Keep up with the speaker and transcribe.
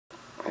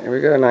Here we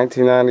go,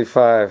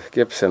 1995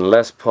 Gibson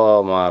Les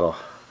Paul model.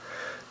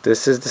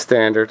 This is the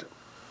standard.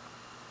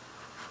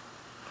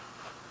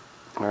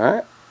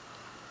 Alright,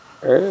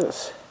 there it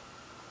is.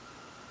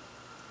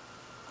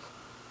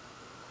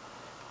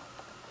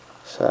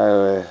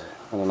 Sideways.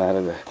 I don't know how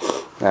to do it.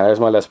 Now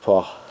there's my Les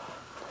Paul.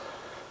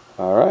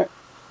 Alright.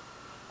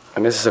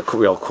 And this is a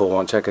real cool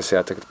one. Check this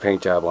out. I took the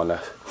paint job on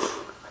this.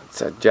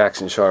 It's a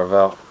Jackson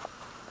Charvel.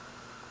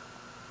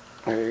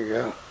 There you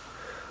go. You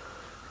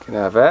can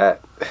have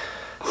that.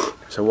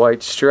 There's a white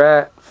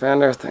Strat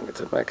fender. I think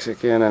it's a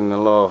Mexican, and a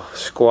little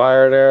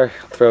Squire there.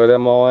 Throw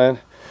them all in.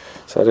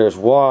 So there's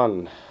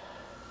 1,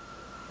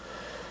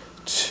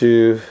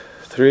 2,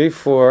 3,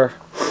 4,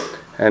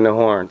 and the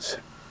horns.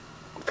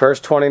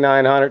 First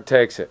 2,900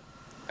 takes it.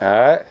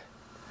 Alright?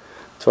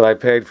 That's what I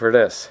paid for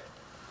this.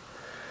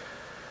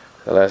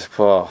 The Les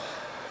Paul.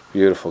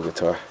 Beautiful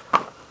guitar.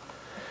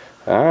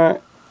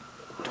 Alright.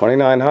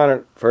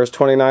 2,900. First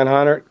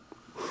 2,900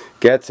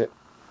 gets it.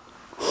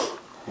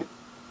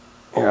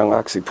 Here, I'll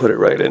actually put it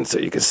right in so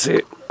you can see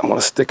it. I'm going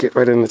to stick it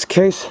right in its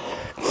case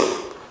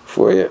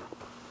for you.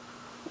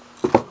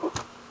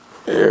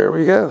 There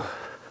we go.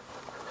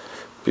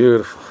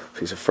 Beautiful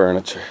piece of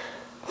furniture.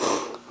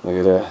 Look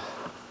at that.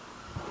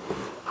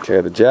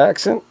 Okay, the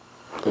Jackson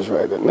goes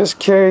right in this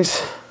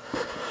case.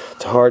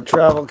 It's a hard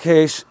travel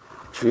case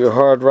for your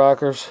hard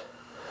rockers.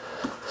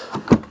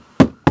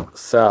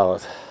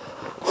 Solid.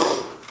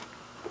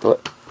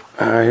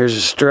 Here's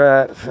your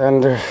Strat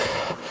fender.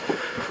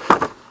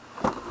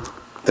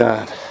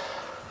 Done.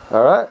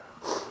 Alright,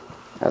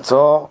 that's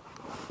all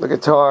the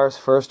guitars.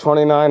 First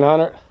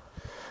 2,900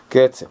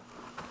 gets it.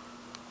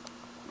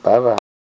 Bye bye.